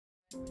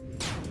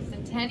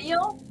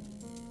Centennial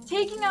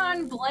taking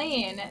on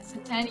Blaine.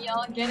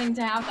 Centennial getting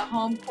to have the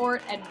home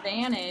court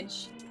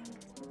advantage.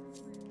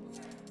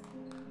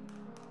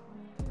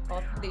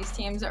 Both of these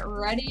teams are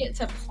ready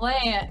to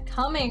play.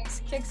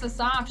 Cummings kicks us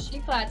off.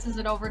 She passes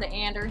it over to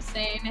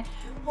Anderson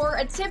for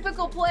a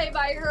typical play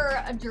by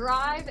her, a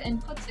drive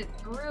and puts it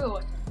through.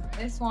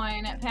 This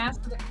one pass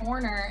to the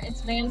corner.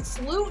 It's Van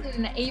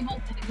Sluten able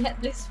to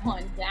get this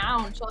one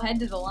down. She'll head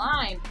to the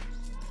line.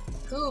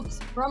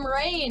 Cougs from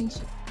range.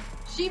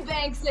 She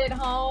banks it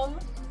home.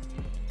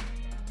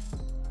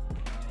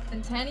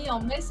 Centennial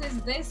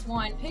misses this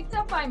one. Picked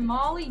up by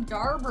Molly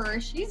Garber.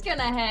 She's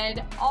gonna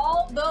head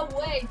all the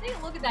way. Take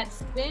a look at that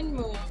spin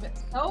move.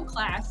 It's so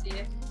classy.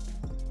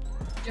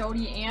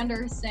 Jody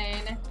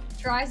Anderson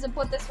tries to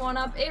put this one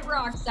up. It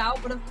rocks out,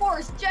 but of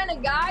course, Jenna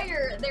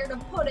Geyer there to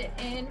put it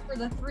in for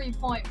the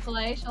three-point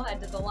play. She'll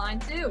head to the line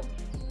too.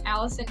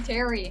 Allison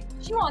Terry,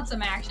 she wants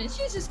some action.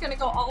 She's just gonna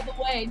go all the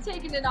way,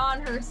 taking it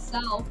on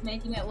herself,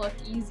 making it look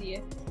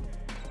easy.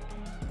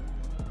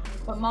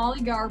 But Molly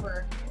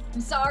Garber,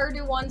 we saw her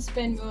do one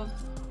spin move.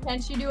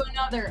 Can she do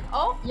another?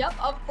 Oh, yep,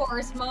 of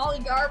course. Molly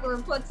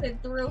Garber puts it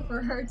through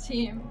for her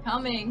team.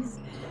 Cummings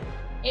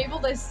able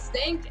to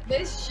sink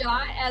this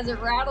shot as it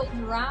rattles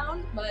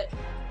around, but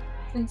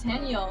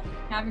Centennial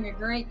having a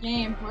great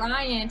game.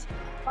 Bryant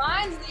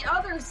finds the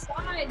other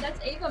side. That's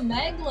Ava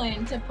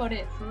Meglin to put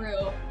it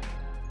through.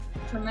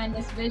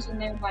 Tremendous vision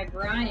there by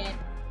Bryant.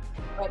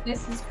 But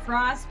this is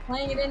Frost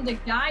playing it into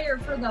Geyer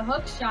for the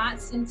hook shot.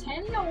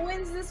 Centennial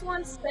wins this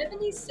one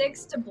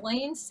 76 to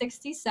Blaine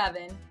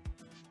 67.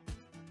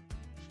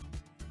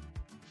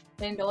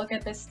 Taking a look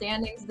at the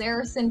standings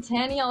there.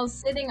 Centennial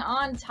sitting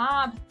on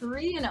top,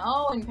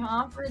 3-0 in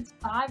conference,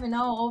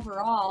 5-0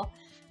 overall.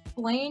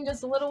 Blaine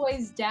just a little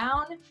ways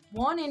down,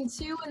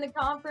 1-2 in the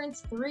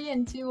conference,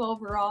 3-2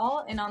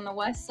 overall. And on the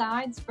west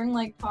side, Spring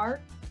Lake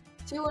Park,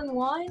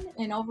 2-1,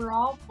 and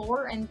overall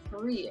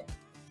 4-3.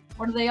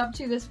 What are they up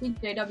to this week,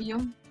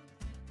 JW?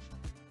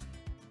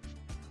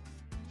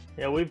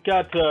 Yeah, we've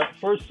got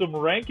first some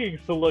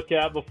rankings to look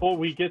at before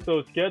we get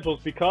those schedules,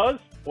 because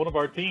one of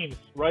our teams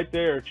right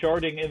there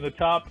charting in the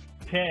top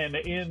 10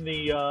 in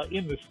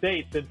the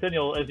state,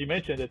 Centennial, as you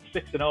mentioned, it's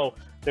 6-0.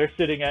 They're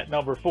sitting at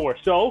number 4.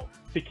 So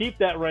to keep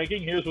that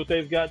ranking, here's what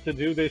they've got to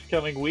do this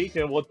coming week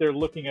and what they're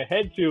looking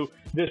ahead to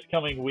this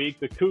coming week.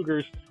 The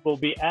Cougars will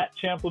be at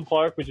Champlain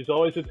Park, which is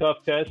always a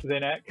tough test,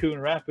 then at Coon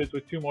Rapids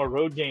with 2 more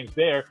road games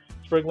there.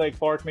 Spring Lake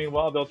Park,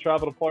 meanwhile, they'll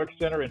travel to Park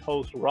Center and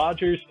host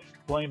Rogers.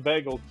 Blaine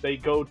Bengals, they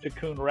go to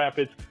Coon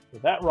Rapids for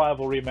that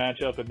rivalry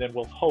matchup, and then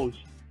we'll host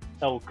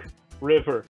Elk River.